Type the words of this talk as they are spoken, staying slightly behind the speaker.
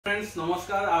Friends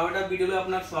नमस्कार आरो এটা ভিডিওলৈ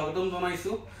আপোনাক স্বাগতম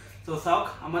জনাইছো তো চাওক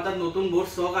আমাৰ তাত নতুন বহুত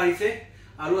স্টক আহিছে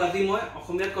আৰু আজি মই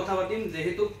অসমীয়াত কথা পাতিম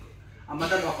যেহেতু আমাৰ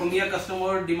তাত অসমীয়া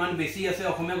কাস্টমাৰৰ ডিমান্ড বেছি আছে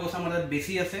অসমীয়া কথা আমাৰ তাত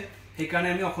বেছি আছে সেই কাৰণে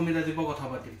আমি অসমীয়াত আজি কথা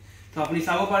পাতিম তো আপুনি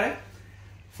চাব পাৰে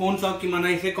ফোন সব কিমান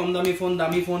আহিছে কম দামী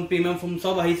ফোন প্ৰিমিয়াম ফোন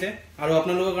সব আহিছে আৰু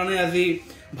আপোনালোকৰ কাৰণে আজি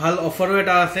ভাল অফাৰো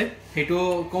এটা আছে হেটো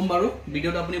কম বাৰু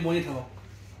ভিডিওটো আপুনি বনি থাকক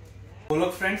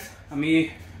বলক फ्रेंड्स আমি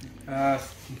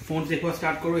फोन देखो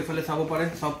स्टार्ट करो इफाले साबो पारे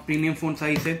सब प्रीमियम फोन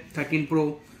आइसे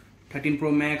 13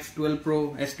 Pro Max 12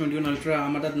 Pro S21 Ultra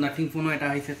आमार तात नथिंग फोन एटा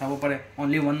आइसे साबो पारे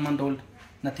only 1 month old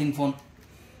nothing phone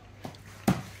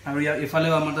और या इफाले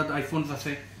आमार तात आईफोन्स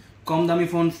আছে कम दामी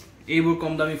फोन्स एबुर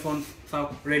कम दामी फोन्स सब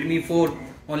Redmi 4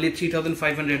 ओनली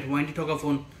 3500 वारंटी থকা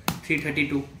phone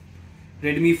 332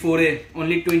 Redmi 4A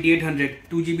only 2800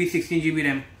 2GB 16GB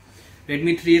RAM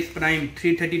Redmi 3S Prime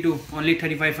 332 only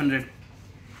 3500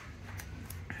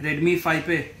 Redmi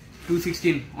 5A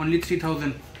 216 only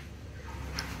 3000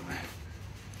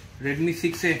 Redmi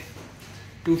 6A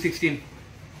 216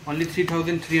 only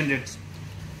 3300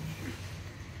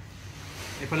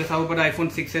 এফালে চাও পড়া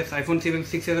iPhone 6s iPhone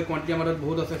 6s এর কোয়ান্টিটি আমাদের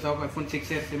বহুত আছে সব iPhone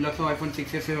 6s এগুলা সব iPhone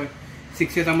 6s হয়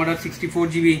 6s আমাদের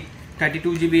 64GB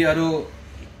 32GB আর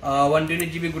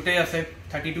 128GB গুটাই আছে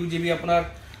 32GB আপনার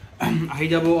আহি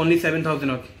যাব only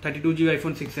 7000 32GB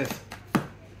iPhone 6s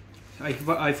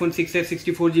iPhone 6s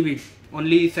 64GB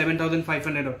only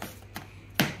 7500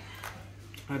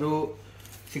 और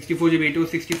 64GB to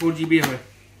 64GB है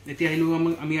एती आइलो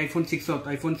আমি iPhone 6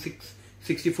 iPhone 6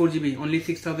 64GB only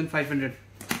 6500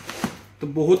 तो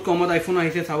बहुत कमत iPhone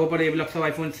आइसे চাব পাৰে এবিলাক সব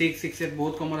iPhone 6 6s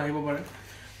बहुत कमत আহিব পাৰে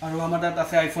আৰু আমাৰ তাত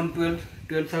আছে iPhone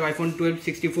 12 সব iPhone 12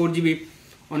 64GB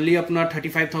only अपना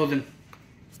 35000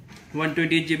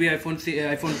 128GB iPhone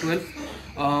 12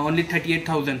 only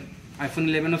 38000 iPhone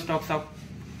 11 stock up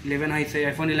 11 high say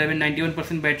iPhone 11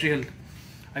 91% battery health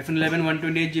iPhone 11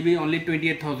 128GB only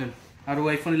 28000 और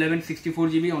iPhone 11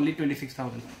 64GB only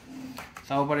 26000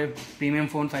 साव पारे प्रीमियम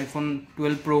फोन्स iPhone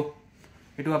 12 Pro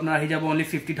एटू अपना आही जाबो only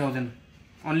 50000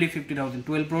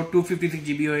 12 Pro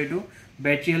 256GB हो एटू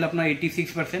बैटरी हेल्थ अपना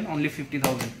 86% only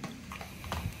 50000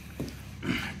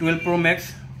 12 Pro Max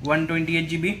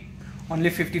 128GB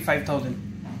only 55000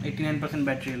 89%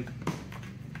 battery health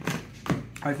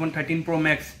iPhone 13 Pro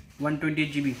Max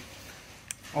 128GB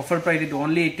offer price it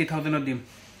only 80000 of them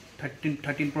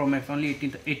 13 Pro Max only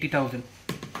 80000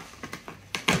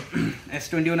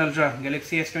 S21 Ultra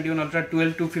Galaxy S21 Ultra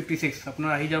 12 256 अपना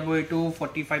आही जाबो एटू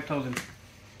 45000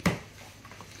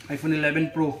 iPhone 11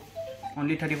 Pro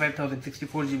only 35000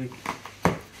 64GB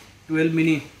 12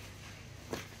 mini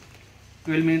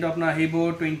तो अपना आहीबो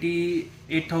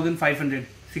 28500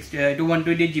 to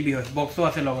 128GB হয় বক্সও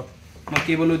আছে লগত মই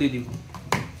কেবলও দি দিম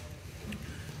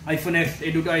iPhone X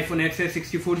এই দুটো iPhone X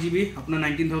 64GB अपना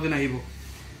 19000 আহিবো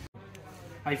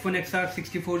iPhone XR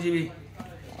 64GB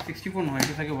 64 নহয়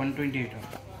এটা থাকে 128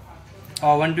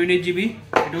 128GB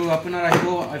এটো আপোনাৰ আহিব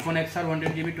iPhone XR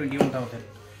 128GB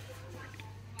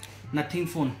 21000 nothing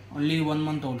phone only 1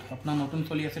 month old अपना নতুন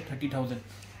চলি আছে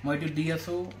 30000 মই এটো দি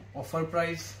আছো offer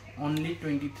price only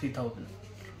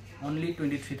 23000 only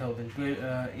 23000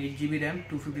 8GB RAM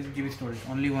 256GB storage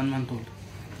only 1 month old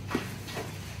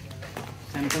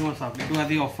Samsung or Samsung it was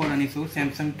the offer anisu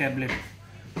Samsung tablet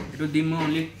it was dim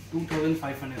only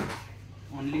 2500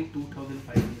 only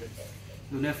 2500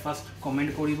 dune first comment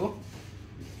koribo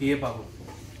hiye pabo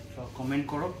so comment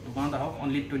koro dukan dao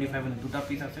only 2500 duta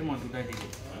piece ase moi dutai dibo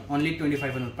only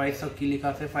 2500 price of ki likha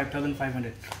ase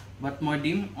 5500 but moi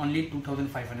dim only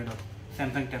 2500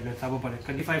 Samsung tablet sabo pare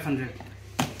 2500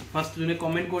 first dune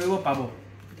comment koribo pabo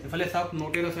efale sab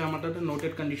noted ase amar ta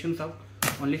noted condition sab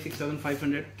only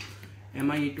 6500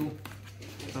 MI2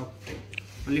 so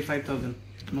only 5000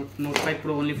 Note 5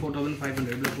 Pro only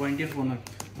 4500 plus warranty phone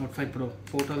Note 5 Pro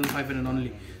 4500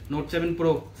 only Note 7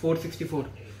 Pro 464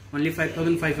 only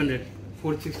 5500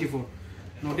 464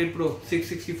 Note 8 Pro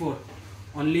 664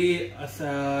 only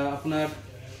अपना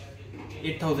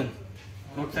 8000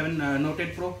 Note 7 Note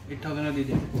 8 Pro 8000 दी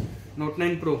दे Note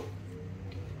 9 Pro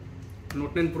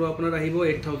अपना रहिबो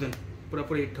 8000 पूरा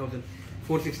 8000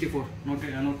 464 Note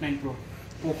 9 Pro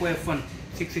Poco F1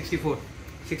 664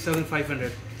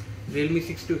 6500 Realme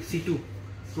 62 C2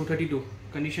 232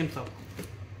 condition sub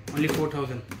only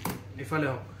 4000 if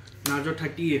I Narzo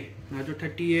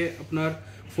 30A अपना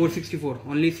 464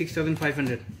 only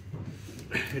 6500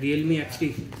 Realme XT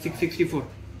 664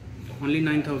 only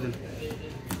 9000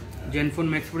 Zenfone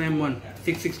Max Pro M1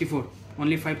 664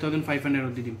 only 5500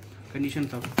 of the condition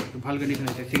sub bhal condition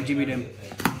hai 6GB RAM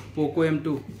Poco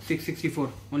M2 664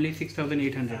 only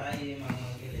 6800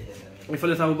 if I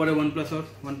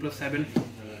OnePlus 7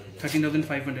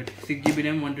 13,500 6GB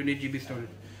RAM 128GB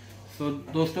storage. So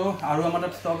दोस्तों आरो आमार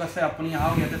तात stuck আছে আপুনি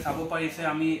আও ইয়াতে চাব পাৰিছে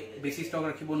আমি বেছি স্টক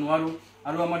ৰাখিব নোৱাৰো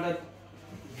আৰু আমাৰ তাত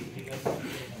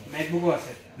MacBook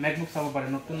আছে MacBook চাব পাৰে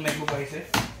নতুন MacBook আহিছে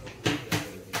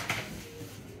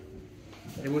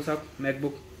এবোৰ সব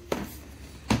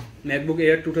MacBook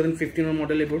Air 2015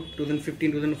 মডেল এবোৰ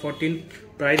 2015 2014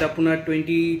 প্ৰাইস আপোনাৰ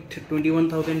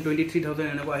 21,000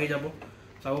 23,000 এনেকুৱা আহি যাব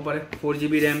চাব পাৰে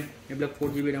 4GB RAM এবিলাক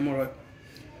 4GB RAM হয়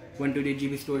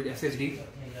 128GB storage SSD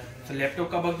so laptop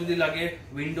কাবাক যদি লাগে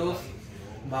Windows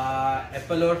বা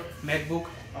Apple or MacBook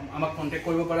আমাক কন্টাক্ট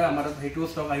কৰিব পাৰে আমাৰ হেতু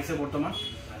স্টক আহিছে বৰ্তমান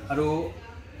আৰু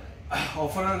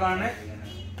অফাৰৰ কাৰণে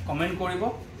কমেন্ট কৰিব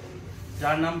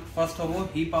যাৰ নাম ফাৰ্স্ট হ'ব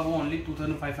হি পাব only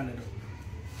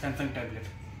 2,500 Samsung tablet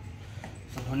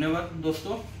so ধন্যবাদ দোস্ত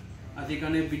আজি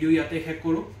কাৰণে ভিডিও ইয়াতে শেষ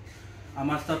কৰো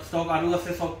আমাৰ স্টক আৰু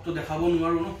আছে সব তো দেখাব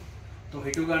নোৱাৰো ন তো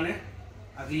হেতু কাৰণে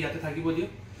আজি ইয়াতে থাকিব দিও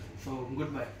so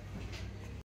goodbye